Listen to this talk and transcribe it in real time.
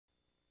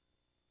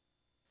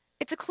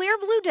It's a clear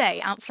blue day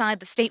outside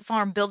the State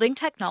Farm Building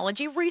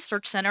Technology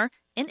Research Center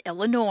in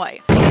Illinois.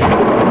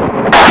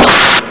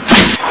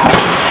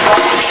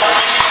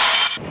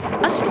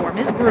 A storm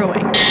is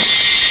brewing.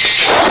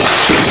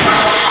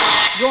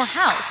 Your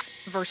house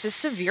versus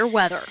severe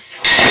weather.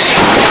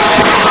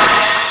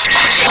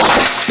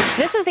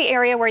 This is the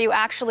area where you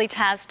actually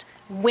test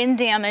wind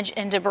damage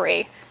and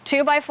debris.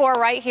 2x4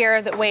 right here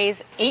that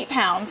weighs 8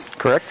 pounds.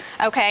 Correct.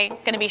 Okay,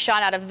 going to be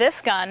shot out of this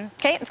gun.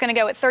 Okay, it's going to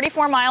go at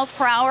 34 miles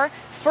per hour.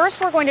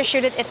 First, we're going to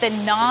shoot it at the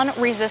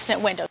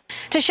non-resistant window.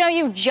 To show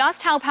you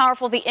just how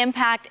powerful the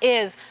impact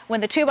is when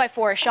the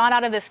 2x4 is shot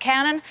out of this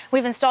cannon,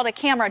 we've installed a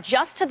camera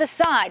just to the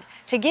side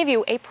to give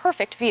you a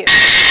perfect view.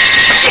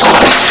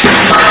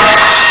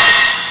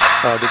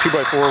 The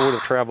 2x4 would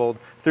have traveled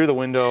through the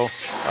window,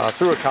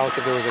 through a couch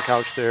if there was a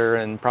couch there,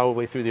 and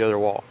probably through the other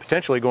wall,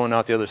 potentially going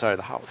out the other side of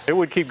the house. It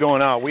would keep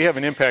going out. We have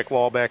an impact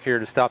wall back here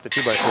to stop the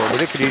 2x4,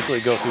 but it could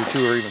easily go through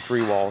 2 or even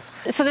 3 walls.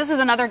 So this is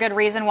another good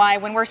reason why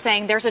when we're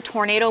saying there's a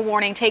tornado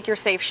warning, take your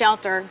safe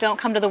shelter, don't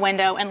come to the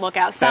window and look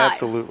outside.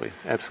 Absolutely,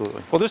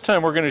 absolutely. Well, this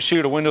time we're going to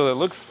shoot a window that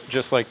looks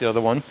just like the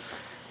other one,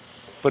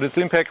 but it's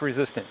impact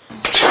resistant.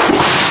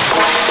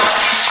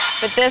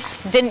 But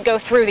this didn't go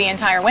through the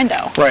entire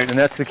window. Right, and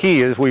that's the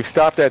key, is we've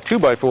stopped that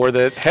 2x4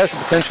 that has the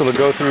potential to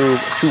go through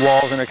 2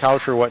 walls and a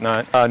couch or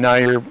whatnot. Now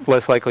you're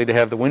less likely to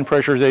have the wind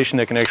pressurization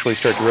that can actually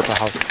start to rip a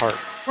house apart.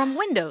 From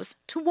windows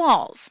to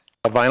walls.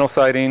 A vinyl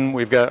siding,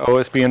 we've got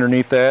OSB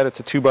underneath that. It's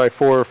a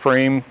 2x4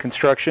 frame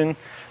construction.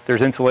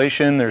 There's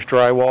insulation, there's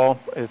drywall.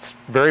 It's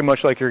very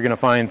much like you're going to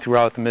find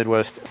throughout the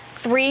Midwest.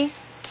 3,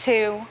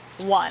 2,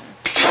 1.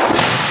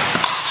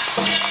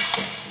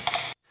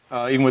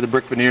 Even with a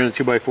brick veneer, the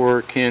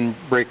 2x4 can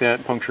break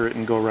that, puncture it,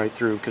 and go right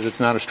through because it's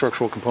not a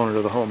structural component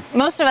of the home.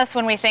 Most of us,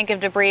 when we think of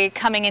debris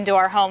coming into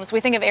our homes, we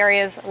think of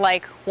areas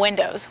like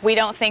windows. We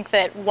don't think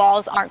that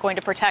walls aren't going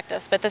to protect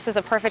us, but this is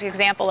a perfect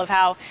example of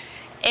how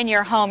in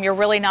your home you're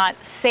really not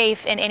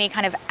safe in any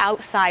kind of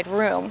outside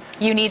room.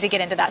 You need to get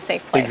into that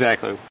safe place.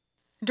 Exactly.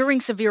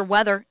 During severe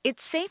weather,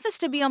 it's safest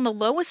to be on the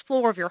lowest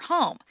floor of your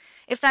home.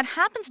 If that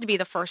happens to be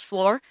the first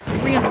floor,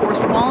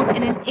 reinforced walls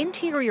in an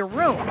interior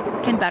room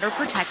can better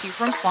protect you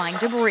from flying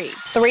debris.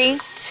 3,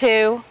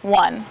 2,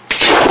 1.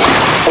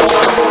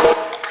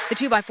 The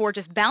 2x4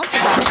 just bounces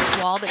off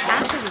this wall that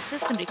acts as a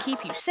system to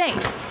keep you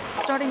safe,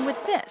 starting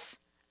with this,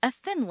 a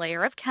thin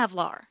layer of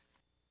Kevlar.